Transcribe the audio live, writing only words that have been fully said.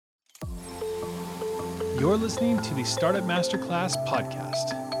You're listening to the Startup Masterclass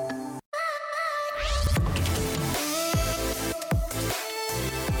podcast.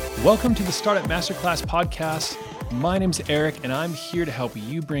 Welcome to the Startup Masterclass podcast. My name's Eric, and I'm here to help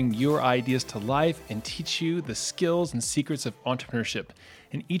you bring your ideas to life and teach you the skills and secrets of entrepreneurship.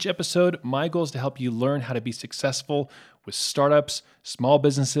 In each episode, my goal is to help you learn how to be successful with startups, small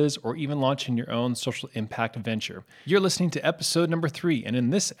businesses, or even launching your own social impact venture. You're listening to episode number 3, and in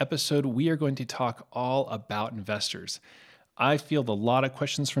this episode, we are going to talk all about investors. I field a lot of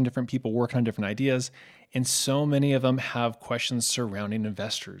questions from different people working on different ideas, and so many of them have questions surrounding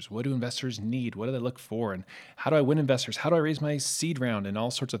investors. What do investors need? What do they look for? And how do I win investors? How do I raise my seed round? And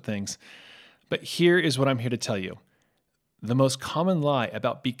all sorts of things. But here is what I'm here to tell you. The most common lie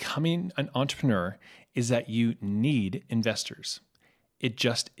about becoming an entrepreneur is that you need investors. It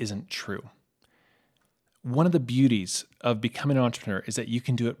just isn't true. One of the beauties of becoming an entrepreneur is that you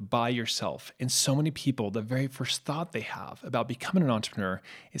can do it by yourself. And so many people, the very first thought they have about becoming an entrepreneur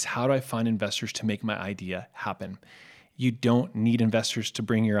is, how do I find investors to make my idea happen? You don't need investors to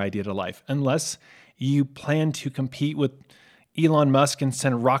bring your idea to life unless you plan to compete with Elon Musk and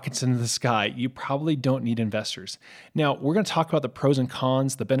send rockets into the sky. You probably don't need investors. Now, we're going to talk about the pros and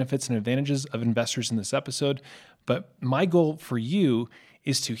cons, the benefits and advantages of investors in this episode. But my goal for you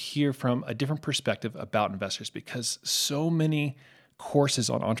is to hear from a different perspective about investors, because so many courses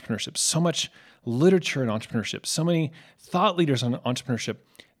on entrepreneurship, so much literature on entrepreneurship, so many thought leaders on entrepreneurship,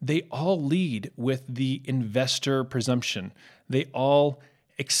 they all lead with the investor presumption. They all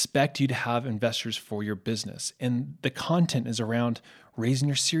expect you to have investors for your business. And the content is around raising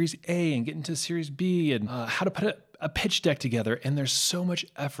your Series A and getting to Series B and how to put a pitch deck together. And there's so much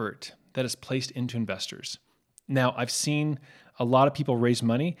effort that is placed into investors. Now, I've seen a lot of people raise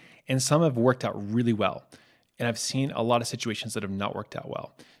money, and some have worked out really well. And I've seen a lot of situations that have not worked out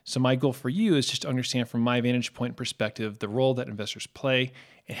well. So my goal for you is just to understand from my vantage point perspective the role that investors play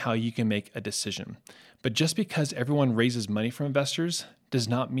and how you can make a decision. But just because everyone raises money from investors does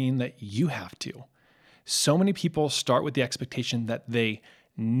not mean that you have to. So many people start with the expectation that they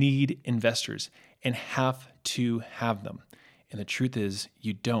need investors and have to have them. And the truth is,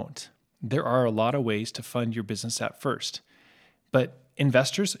 you don't. There are a lot of ways to fund your business at first. But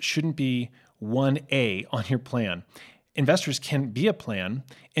investors shouldn't be 1A on your plan. Investors can be a plan,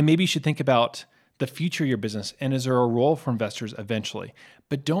 and maybe you should think about the future of your business and is there a role for investors eventually.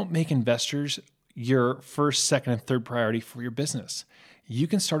 But don't make investors your first, second, and third priority for your business. You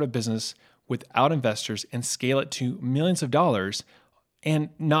can start a business without investors and scale it to millions of dollars and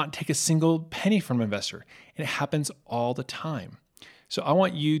not take a single penny from an investor. And it happens all the time. So I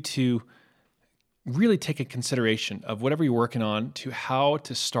want you to really take a consideration of whatever you're working on to how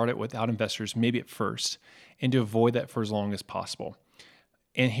to start it without investors, maybe at first, and to avoid that for as long as possible.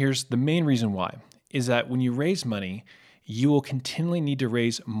 And here's the main reason why, is that when you raise money, you will continually need to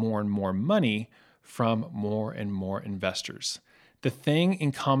raise more and more money from more and more investors. The thing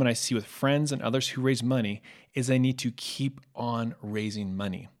in common I see with friends and others who raise money is they need to keep on raising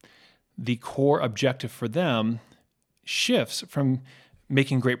money. The core objective for them shifts from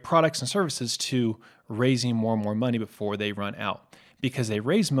making great products and services to raising more and more money before they run out, because they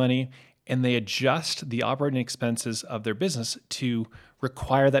raise money and they adjust the operating expenses of their business to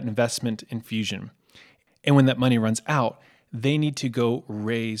require that investment infusion. And when that money runs out, they need to go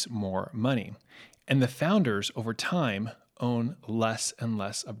raise more money. And the founders over time own less and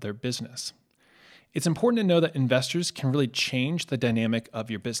less of their business. It's important to know that investors can really change the dynamic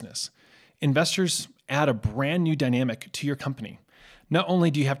of your business. Investors add a brand new dynamic to your company. Not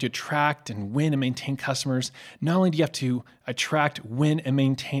only do you have to attract and win and maintain customers, not only do you have to attract, win, and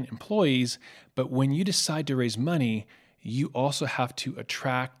maintain employees, but when you decide to raise money, you also have to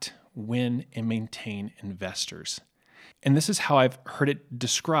attract, win, and maintain investors. And this is how I've heard it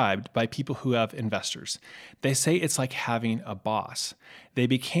described by people who have investors. They say it's like having a boss. They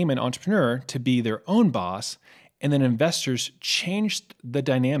became an entrepreneur to be their own boss, and then investors changed the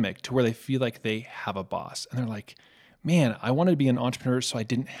dynamic to where they feel like they have a boss. And they're like, man, I wanted to be an entrepreneur so I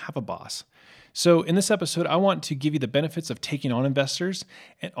didn't have a boss. So in this episode, I want to give you the benefits of taking on investors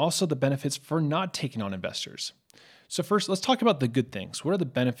and also the benefits for not taking on investors. So first, let's talk about the good things. What are the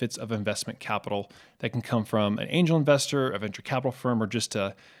benefits of investment capital that can come from an angel investor, a venture capital firm, or just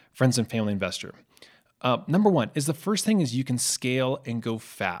a friends and family investor? Number one is the first thing is you can scale and go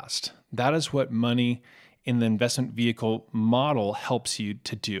fast. That is what money in the investment vehicle model helps you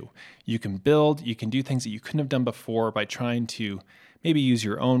to do. You can build, you can do things that you couldn't have done before by trying to maybe use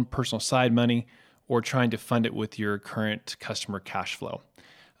your own personal side money or trying to fund it with your current customer cash flow.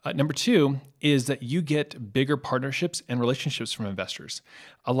 Number two is that you get bigger partnerships and relationships from investors.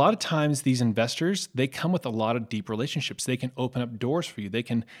 A lot of times these investors, they come with a lot of deep relationships. They can open up doors for you. They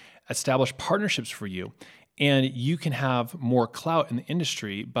can establish partnerships for you. And you can have more clout in the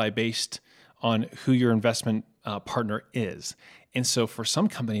industry based on who your investment partner is. And so for some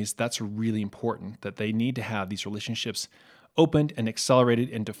companies, that's really important that they need to have these relationships opened and accelerated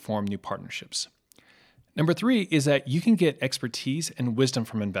and to form new partnerships. Number three is that you can get expertise and wisdom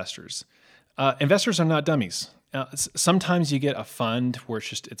from investors. Investors are not dummies. Sometimes you get a fund where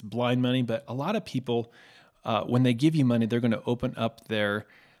it's blind money, but a lot of people, when they give you money, they're going to open up their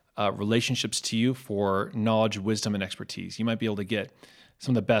relationships to you for knowledge, wisdom, and expertise. You might be able to get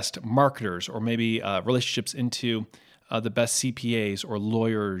some of the best marketers or maybe relationships into the best CPAs or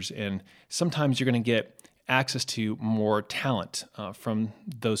lawyers. And sometimes you're going to get access to more talent from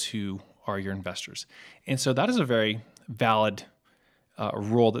those who are your investors. And so that is a very valid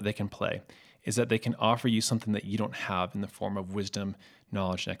role that they can play, is that they can offer you something that you don't have in the form of wisdom,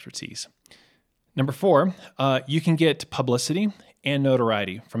 knowledge, and expertise. Number four, you can get publicity and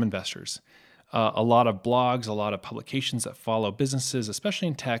notoriety from investors. A lot of blogs, a lot of publications that follow businesses, especially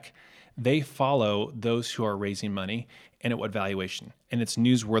in tech, they follow those who are raising money and at what valuation. And it's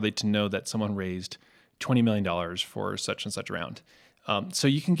newsworthy to know that someone raised $20 million for such and such round. So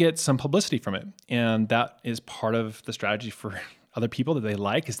you can get some publicity from it. And that is part of the strategy for other people that they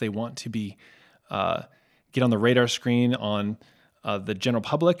like, is they want to be get on the radar screen on the general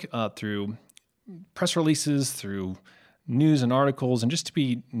public through press releases, through news and articles, and just to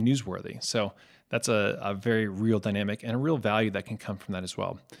be newsworthy. So that's a very real dynamic and a real value that can come from that as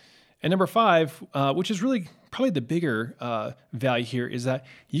well. And number five, which is really probably the bigger value here, is that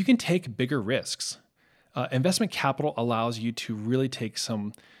you can take bigger risks. Investment capital allows you to really take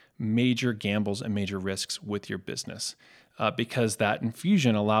some major gambles and major risks with your business because that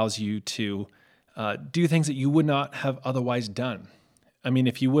infusion allows you to do things that you would not have otherwise done. I mean,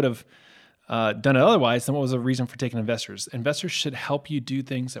 if you would have done it otherwise, then what was the reason for taking investors? Investors should help you do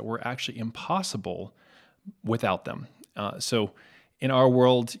things that were actually impossible without them. So in our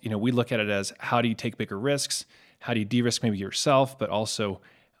world, we look at it as, how do you take bigger risks? How do you de-risk maybe yourself, but also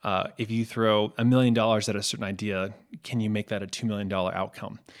if you throw $1 million at a certain idea, can you make that a $2 million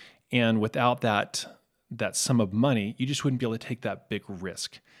outcome? And without that sum of money, you just wouldn't be able to take that big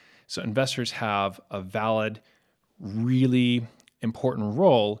risk. So investors have a valid, really important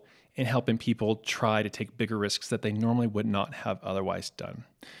role in helping people try to take bigger risks that they normally would not have otherwise done.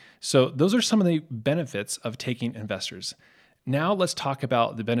 So those are some of the benefits of taking investors. Now let's talk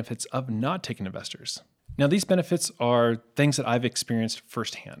about the benefits of not taking investors. Now, these benefits are things that I've experienced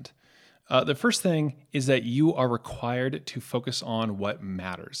firsthand. The first thing is that you are required to focus on what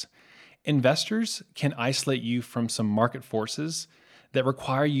matters. Investors can isolate you from some market forces that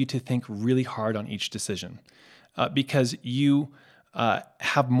require you to think really hard on each decision because you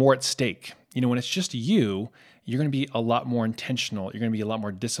have more at stake. When it's just you're going to be a lot more intentional. You're going to be a lot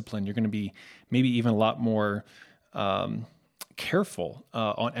more disciplined. You're going to be maybe even a lot more careful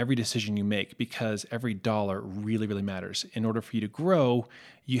on every decision you make because every dollar really, really matters. In order for you to grow,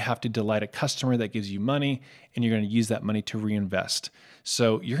 you have to delight a customer that gives you money, and you're going to use that money to reinvest.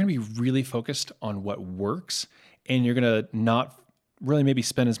 So you're going to be really focused on what works, and you're going to not really maybe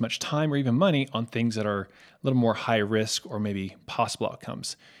spend as much time or even money on things that are a little more high risk or maybe possible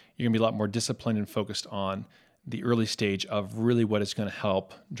outcomes. You're going to be a lot more disciplined and focused on the early stage of really what is going to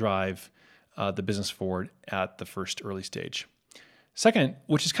help drive the business forward at the first early stage. Second,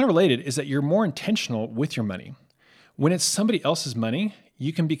 which is kind of related, is that you're more intentional with your money. When it's somebody else's money,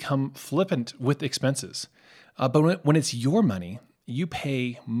 you can become flippant with expenses. But when it's your money, you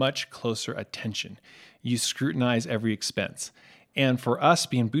pay much closer attention. You scrutinize every expense. And for us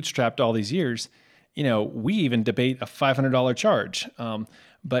being bootstrapped all these years, we even debate a $500 charge.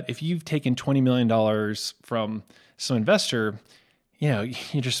 But if you've taken $20 million from some investor, you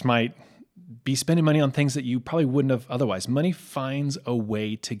just might be spending money on things that you probably wouldn't have otherwise. Money finds a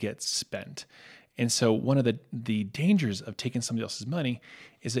way to get spent. And so one of the dangers of taking somebody else's money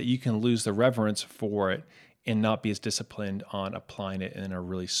is that you can lose the reverence for it and not be as disciplined on applying it in a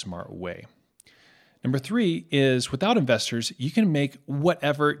really smart way. Number three is, without investors, you can make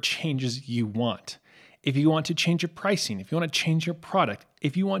whatever changes you want. If you want to change your pricing, if you want to change your product,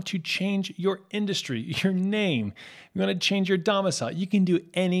 if you want to change your industry, your name, you want to change your domicile, you can do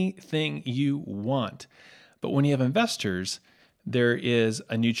anything you want. But when you have investors, there is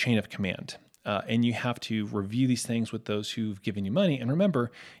a new chain of command. And you have to review these things with those who've given you money. And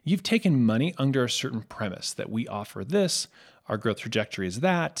remember, you've taken money under a certain premise that we offer this, our growth trajectory is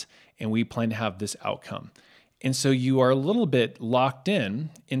that, and we plan to have this outcome. And so you are a little bit locked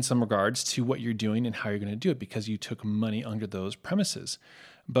in some regards to what you're doing and how you're going to do it because you took money under those premises.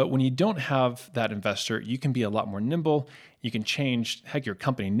 But when you don't have that investor, you can be a lot more nimble. You can change, your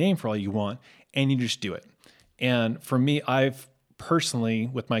company name for all you want, and you just do it. And for me, I've personally,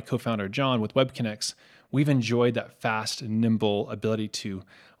 with my co-founder, John, with WebConnex, we've enjoyed that fast and nimble ability to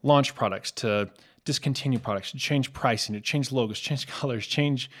launch products, to discontinue products, to change pricing, to change logos, change colors,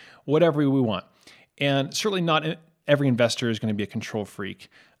 change whatever we want. And certainly not every investor is going to be a control freak,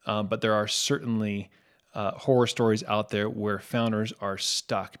 but there are certainly horror stories out there where founders are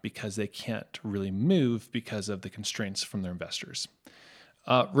stuck because they can't really move because of the constraints from their investors.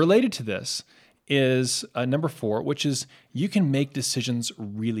 Related to this is number 4, which is you can make decisions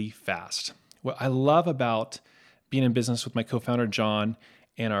really fast. What I love about being in business with my co-founder, John,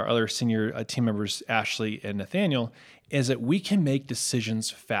 and our other senior team members, Ashley and Nathaniel, is that we can make decisions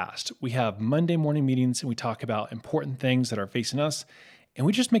fast. We have Monday morning meetings and we talk about important things that are facing us, and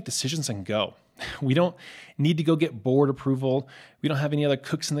we just make decisions and go. We don't need to go get board approval. We don't have any other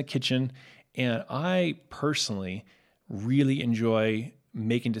cooks in the kitchen. And I personally really enjoy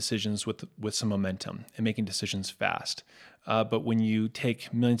making decisions with some momentum and making decisions fast. But when you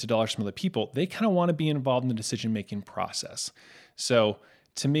take millions of dollars from other people, they kind of want to be involved in the decision-making process. So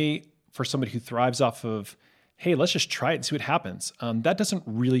to me, for somebody who thrives off of, hey, let's just try it and see what happens, that doesn't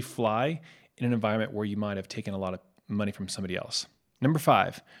really fly in an environment where you might have taken a lot of money from somebody else. Number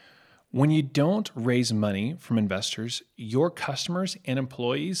 5, when you don't raise money from investors, your customers and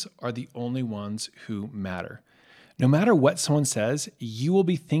employees are the only ones who matter. No matter what someone says, you will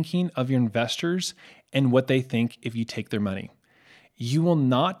be thinking of your investors and what they think if you take their money. You will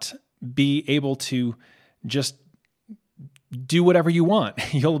not be able to just do whatever you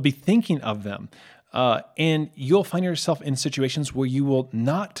want. You'll be thinking of them. And you'll find yourself in situations where you will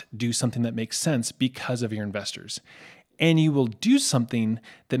not do something that makes sense because of your investors. And you will do something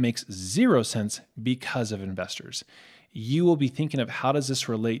that makes 0 sense because of investors. You will be thinking of, how does this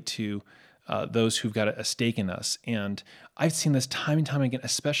relate to those who've got a stake in us? And I've seen this time and time again,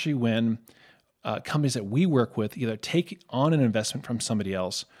 especially when companies that we work with either take on an investment from somebody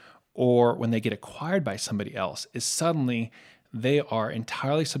else or when they get acquired by somebody else, is suddenly they are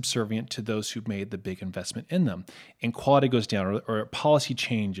entirely subservient to those who've made the big investment in them. And quality goes down, or policy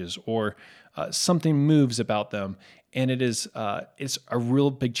changes, or something moves about them. And it's a real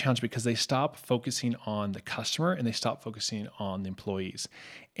big challenge because they stop focusing on the customer and they stop focusing on the employees.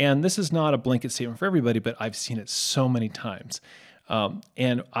 And this is not a blanket statement for everybody, but I've seen it so many times.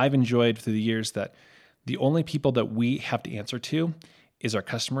 And I've enjoyed through the years that the only people that we have to answer to is our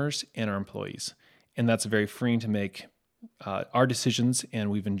customers and our employees. And that's very freeing to make our decisions, and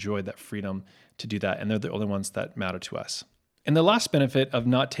we've enjoyed that freedom to do that. And they're the only ones that matter to us. And the last benefit of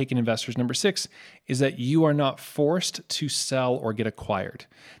not taking investors, number 6, is that you are not forced to sell or get acquired.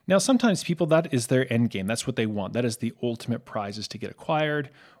 Now, sometimes people, that is their end game. That's what they want. That is the ultimate prize, is to get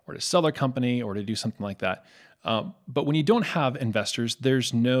acquired or to sell their company or to do something like that. But when you don't have investors,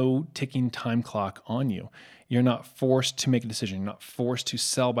 there's no ticking time clock on you. You're not forced to make a decision. You're not forced to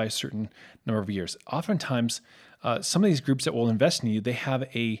sell by a certain number of years. Oftentimes, some of these groups that will invest in you, they have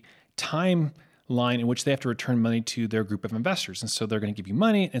a timeline in which they have to return money to their group of investors. And so they're going to give you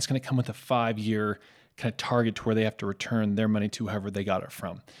money, and it's going to come with a 5-year kind of target to where they have to return their money to whoever they got it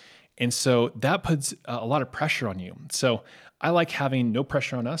from. And so that puts a lot of pressure on you. So I like having no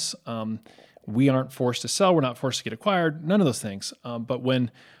pressure on us. We aren't forced to sell. We're not forced to get acquired. None of those things. But when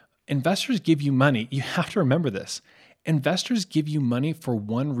investors give you money, you have to remember this. Investors give you money for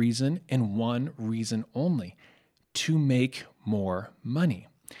one reason and one reason only: to make more money.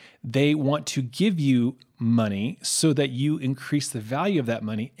 They want to give you money so that you increase the value of that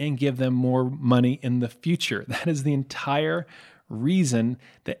money and give them more money in the future. That is the entire reason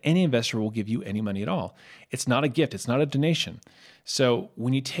that any investor will give you any money at all. It's not a gift. It's not a donation. So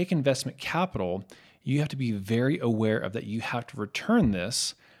when you take investment capital, you have to be very aware of that. You have to return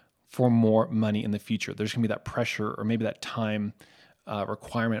this for more money in the future. There's going to be that pressure or maybe that time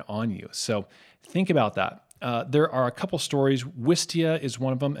requirement on you. So think about that. There are a couple stories. Wistia is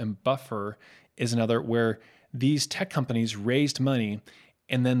one of them, and Buffer is another, where these tech companies raised money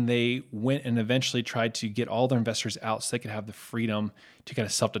and then they went and eventually tried to get all their investors out so they could have the freedom to kind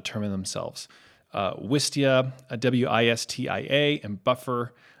of self-determine themselves. Wistia, Wistia, and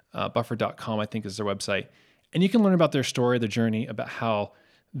Buffer, buffer.com, I think is their website. And you can learn about their story, their journey, about how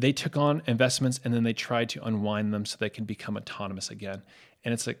they took on investments and then they tried to unwind them so they can become autonomous again.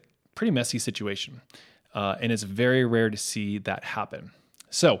 And it's a pretty messy situation. And it's very rare to see that happen.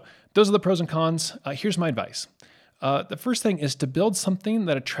 So those are the pros and cons. Here's my advice. The first thing is to build something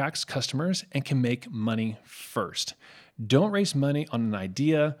that attracts customers and can make money first. Don't raise money on an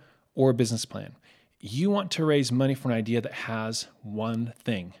idea or a business plan. You want to raise money for an idea that has one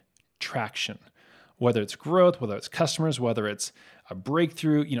thing: traction. Whether it's growth, whether it's customers, whether it's a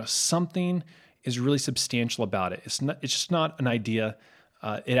breakthrough, something is really substantial about it. It's just not an idea.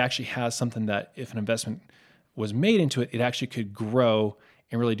 It actually has something that if an investment was made into it, it actually could grow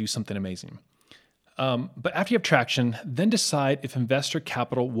and really do something amazing. But after you have traction, then decide if investor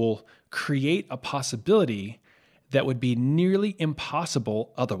capital will create a possibility that would be nearly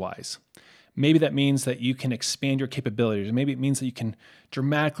impossible otherwise. Maybe that means that you can expand your capabilities. Maybe it means that you can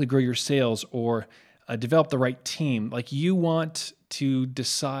dramatically grow your sales or develop the right team. Like, you want to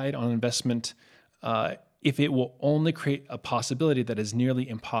decide on an investment if it will only create a possibility that is nearly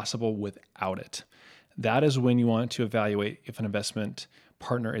impossible without it. That is when you want to evaluate if an investment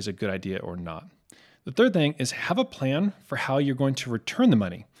partner is a good idea or not. The third thing is have a plan for how you're going to return the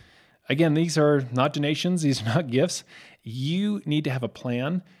money. Again, these are not donations, these are not gifts. You need to have a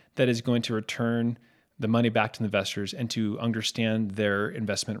plan that is going to return the money back to the investors and to understand their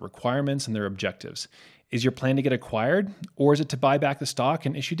investment requirements and their objectives. Is your plan to get acquired, or is it to buy back the stock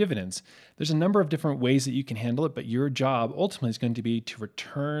and issue dividends? There's a number of different ways that you can handle it, but your job ultimately is going to be to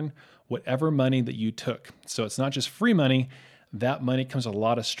return whatever money that you took. So it's not just free money. That money comes with a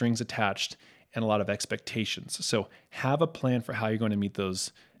lot of strings attached and a lot of expectations. So have a plan for how you're going to meet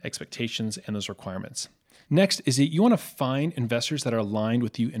those expectations and those requirements. Next is that you want to find investors that are aligned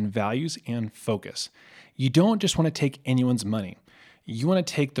with you in values and focus. You don't just want to take anyone's money. You want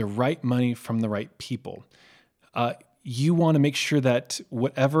to take the right money from the right people. You want to make sure that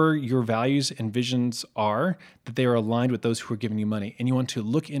whatever your values and visions are, that they are aligned with those who are giving you money. And you want to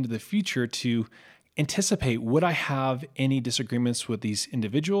look into the future to anticipate, would I have any disagreements with these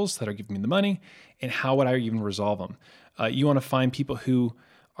individuals that are giving me the money, and how would I even resolve them? You want to find people who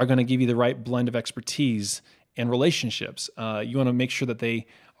are going to give you the right blend of expertise and relationships. You want to make sure that they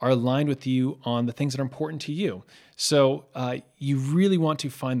are aligned with you on the things that are important to you. So you really want to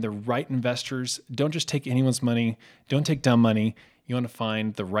find the right investors. Don't just take anyone's money. Don't take dumb money. You want to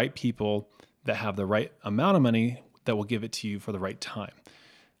find the right people that have the right amount of money that will give it to you for the right time.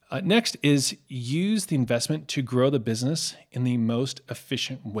 Next is use the investment to grow the business in the most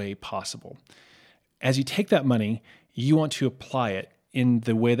efficient way possible. As you take that money, you want to apply it in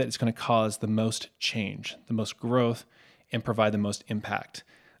the way that it's going to cause the most change, the most growth, and provide the most impact.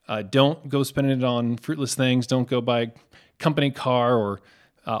 Don't go spending it on fruitless things. Don't go buy a company car or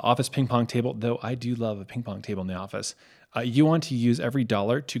office ping pong table, though I do love a ping pong table in the office. You want to use every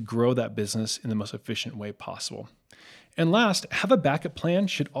dollar to grow that business in the most efficient way possible. And last, have a backup plan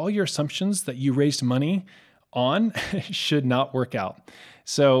should all your assumptions that you raised money on should not work out.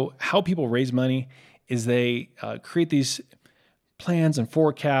 So how people raise money is they create these plans and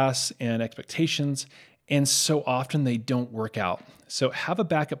forecasts and expectations, and so often they don't work out. So have a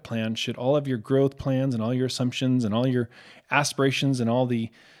backup plan should all of your growth plans and all your assumptions and all your aspirations and all the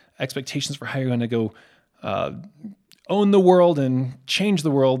expectations for how you're going to go own the world and change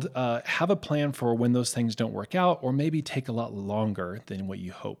the world, have a plan for when those things don't work out or maybe take a lot longer than what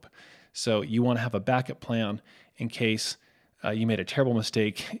you hope. So you want to have a backup plan in case you made a terrible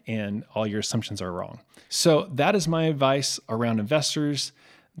mistake and all your assumptions are wrong. So that is my advice around investors.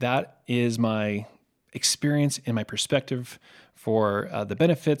 That is my experience and my perspective for the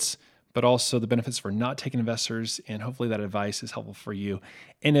benefits, but also the benefits for not taking investors. And hopefully that advice is helpful for you.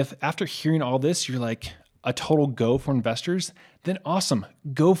 And if after hearing all this, you're like a total go for investors, then awesome,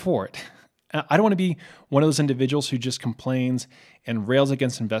 go for it. I don't want to be one of those individuals who just complains and rails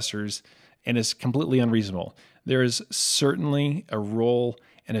against investors and is completely unreasonable. There is certainly a role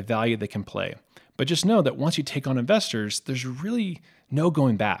and a value they can play. But just know that once you take on investors, there's really no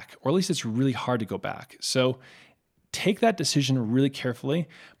going back, or at least it's really hard to go back. So take that decision really carefully.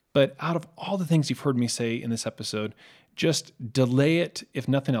 But out of all the things you've heard me say in this episode, just delay it. If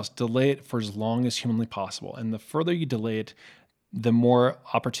nothing else, delay it for as long as humanly possible. And the further you delay it, the more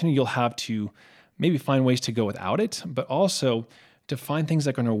opportunity you'll have to maybe find ways to go without it, but also to find things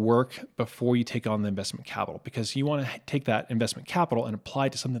that are going to work before you take on the investment capital, because you want to take that investment capital and apply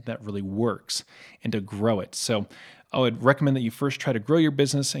it to something that really works and to grow it. So I would recommend that you first try to grow your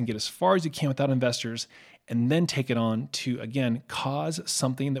business and get as far as you can without investors, and then take it on to, again, cause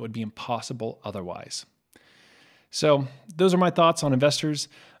something that would be impossible otherwise. So those are my thoughts on investors.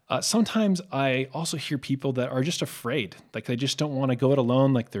 Sometimes I also hear people that are just afraid, like they just don't want to go it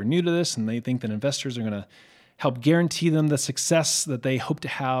alone, like they're new to this and they think that investors are going to help guarantee them the success that they hope to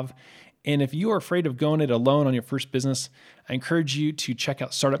have. And if you are afraid of going it alone on your first business, I encourage you to check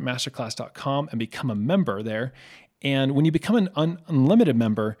out startupmasterclass.com and become a member there. And when you become an unlimited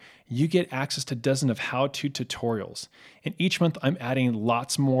member, you get access to dozens of how-to tutorials. And each month I'm adding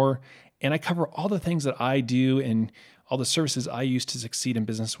lots more, and I cover all the things that I do and all the services I use to succeed in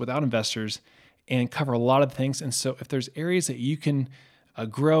business without investors, and cover a lot of things. And so if there's areas that you can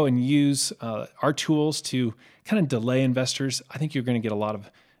grow and use our tools to kind of delay investors, I think you're going to get a lot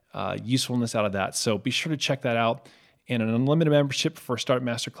of usefulness out of that. So be sure to check that out. And an unlimited membership for Startup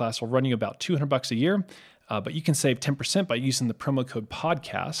Masterclass will run you about $200 a year. But you can save 10% by using the promo code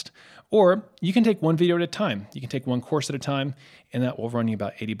podcast, or you can take one video at a time. You can take one course at a time, and that will run you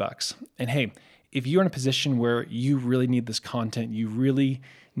about $80. And hey, if you're in a position where you really need this content, you really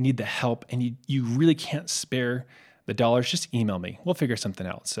need the help, and you really can't spare the dollars, just email me. We'll figure something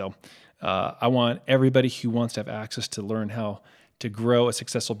out. So I want everybody who wants to have access to learn how to grow a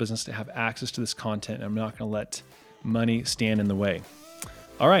successful business to have access to this content. And I'm not going to let money stand in the way.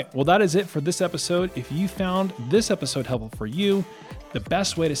 All right, well, that is it for this episode. If you found this episode helpful for you, the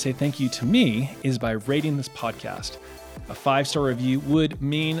best way to say thank you to me is by rating this podcast. A 5-star review would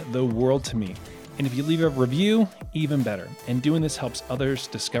mean the world to me. And if you leave a review, even better. And doing this helps others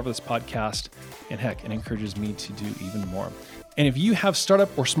discover this podcast. And heck, it encourages me to do even more. And if you have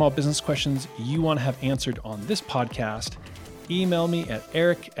startup or small business questions you want to have answered on this podcast, email me at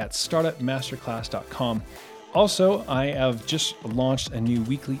eric@startupmasterclass.com. Also, I have just launched a new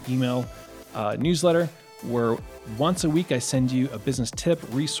weekly email newsletter where once a week I send you a business tip,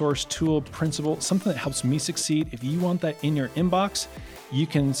 resource, tool, principle, something that helps me succeed. If you want that in your inbox, you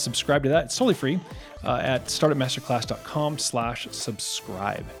can subscribe to that. It's totally free at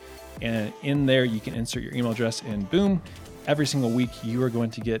startupmasterclass.com/subscribe. And in there, you can insert your email address, and boom, every single week you are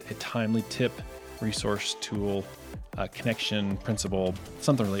going to get a timely tip, resource, tool, connection, principle,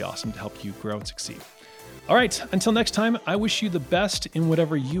 something really awesome to help you grow and succeed. All right, until next time, I wish you the best in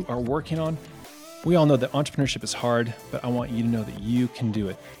whatever you are working on. We all know that entrepreneurship is hard, but I want you to know that you can do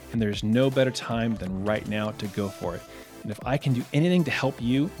it. And there's no better time than right now to go for it. And if I can do anything to help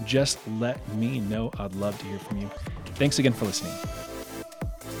you, just let me know. I'd love to hear from you. Thanks again for listening.